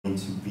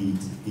beat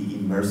the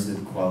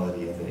immersive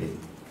quality of a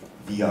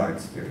VR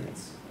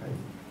experience, right?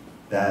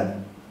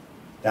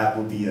 That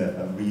will be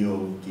a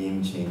real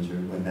game changer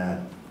when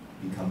that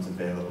becomes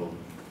available.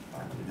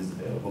 It is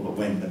available, but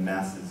when the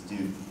masses do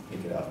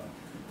pick it up.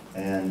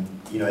 And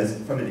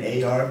from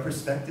an AR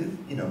perspective,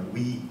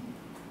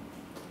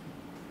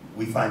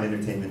 we find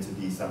entertainment to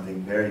be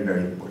something very,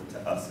 very important to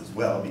us as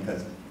well,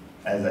 because,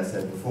 as I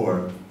said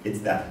before,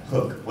 it's that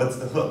hook. What's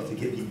the hook to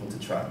get people to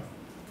try?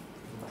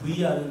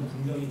 VR은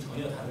분명히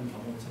전혀 다른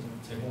경험을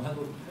제공할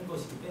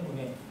것이기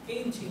때문에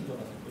게임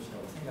체인저가 될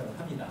것이라고 생각을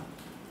합니다.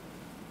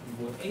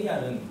 그리고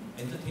AR은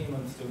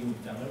엔터테인먼트적인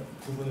입장을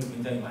부분을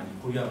굉장히 많이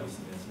고려하고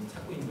있습니다. 지금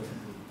찾고 있는 것은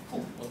그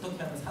훅,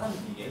 어떻게 하면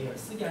사람들이 AR을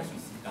쓰게 할 수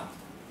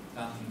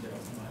있을까가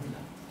문제라고 생각합니다.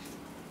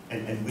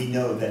 And we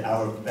know that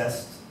our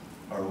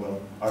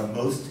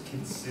most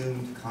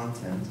consumed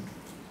content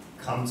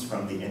comes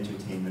from the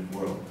entertainment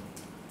world.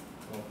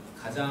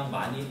 가장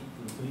많이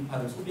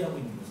블리파를 소비하고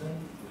있는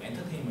것은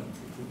엔터테인먼트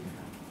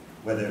쪽입니다.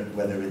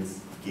 Whether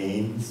it's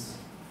games,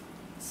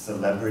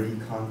 celebrity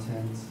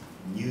content,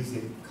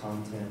 music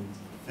content,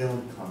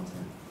 film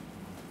content.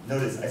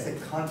 Notice I said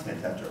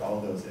content after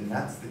all those, and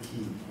that's the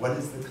key. What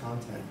is the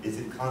content? Is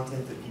it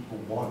content that people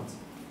want?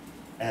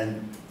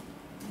 And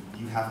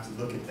you have to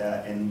look at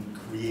that and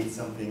create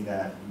something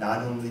that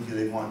not only do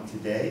they want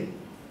today,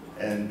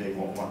 and they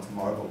won't want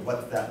tomorrow, but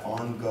what's that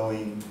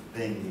ongoing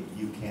thing that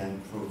you can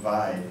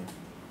provide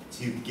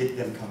to get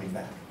them coming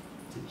back,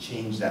 to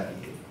change that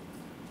behavior.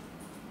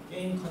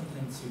 게임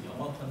컨텐츠,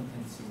 영어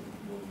컨텐츠,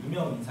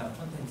 유명 인사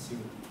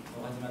컨텐츠라고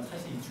하지만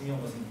사실 이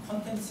중요한 것은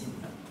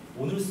컨텐츠입니다.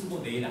 오늘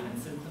쓰고 내일 안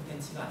쓸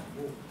컨텐츠가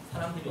아니고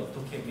사람들이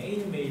어떻게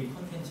매일매일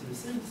컨텐츠를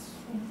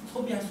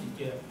소비할 수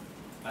있게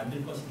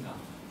만들 것인가,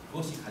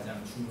 그것이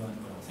가장 중요한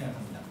거라고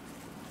생각합니다.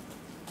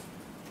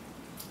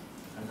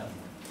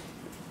 감사합니다.